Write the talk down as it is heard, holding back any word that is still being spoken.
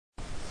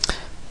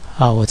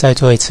好，我再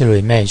做一次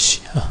remesh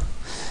啊，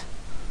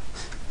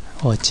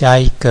我加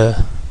一个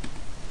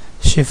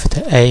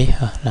Shift A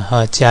啊，然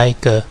后加一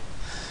个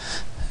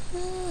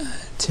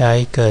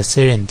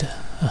cylinder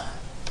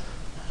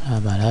啊，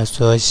把它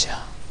缩小，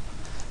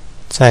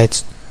在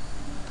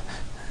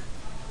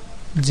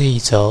Z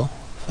轴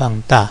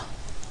放大，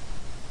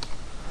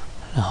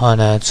然后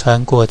呢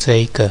穿过这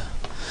一个，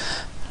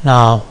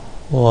那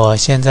我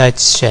现在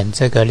选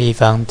这个立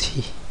方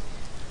体，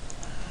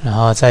然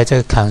后在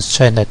这个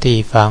constraint 的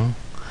地方，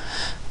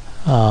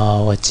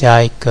我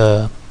加一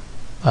个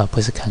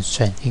不是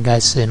constraint， 应该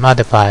是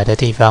modifier 的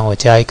地方，我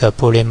加一个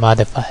boolean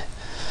modifier，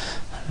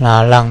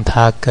 那让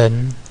它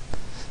跟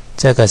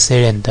这个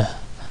cylinder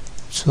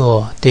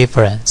做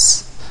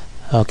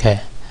difference，OK，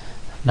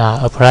 那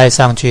apply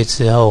上去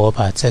之后，我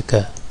把这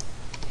个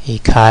移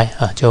开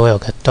就会有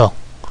个洞。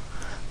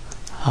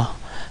好，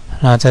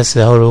那这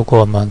时候如果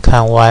我们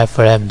看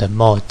wireframe 的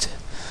mode，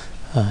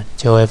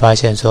 就会发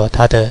现说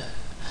它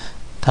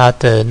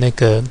的那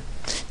个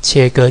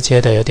切割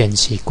切的有点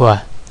奇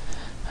怪。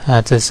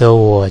那这时候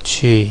我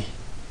去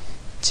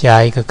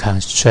加一个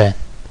constraint，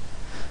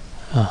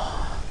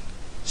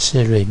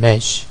 是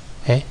remesh，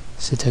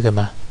 是这个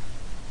吗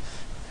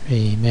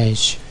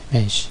 ？remesh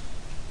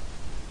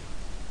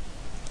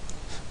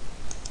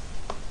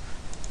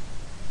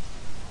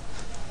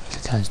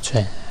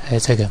constraint，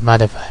 这个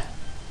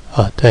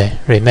modifier， 对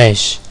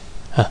remesh，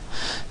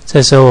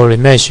 这时候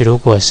remesh 如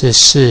果是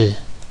4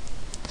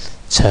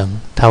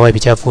层，它会比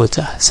较复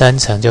杂，3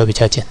层就比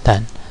较简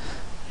单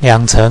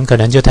，2层可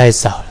能就太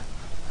少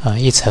了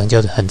，1层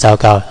就很糟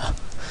糕了。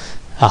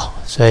好，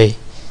所以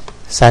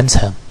3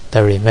层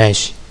的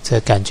remesh， 这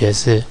感觉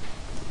是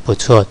不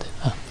错的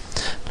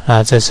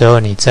那这时候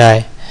你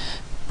再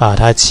把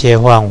它切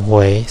换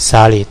为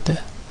solid 的，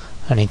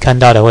你看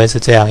到的会是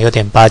这样，有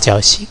点八角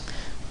形，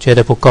觉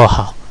得不够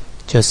好，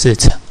就4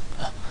层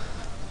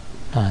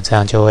这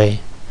样就会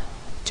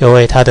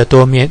它的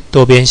多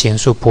边形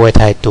数不会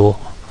太多。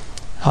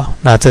好，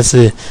那这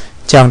是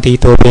降低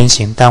多边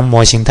形，当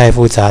模型太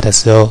复杂的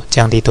时候，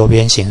降低多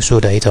边形数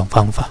的一种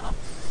方法。